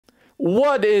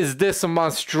What is this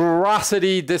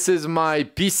monstrosity? This is my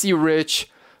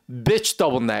B.C.Rich Bich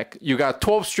double neck. You got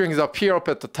 12 strings up here up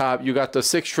at the top. You got the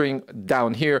 6 string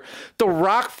down here. The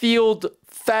Rockfield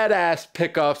fat ass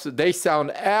pickups, they sound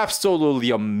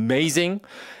absolutely amazing.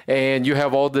 And you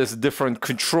have all this different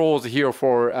controls here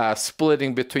for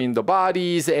splitting between the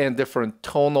bodies and different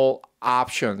tonal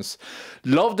options.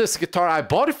 Love this guitar. I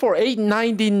bought it for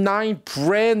 $8.99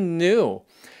 brand new.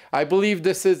 I believe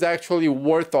this is actually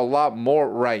worth a lot more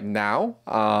right now.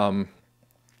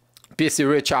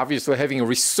 B.C.Rich obviously having a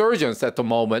resurgence at the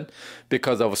moment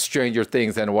because of Stranger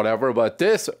Things and whatever, but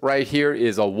this right here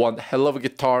is a one hell of a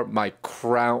guitar, my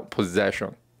crown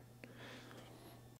possession.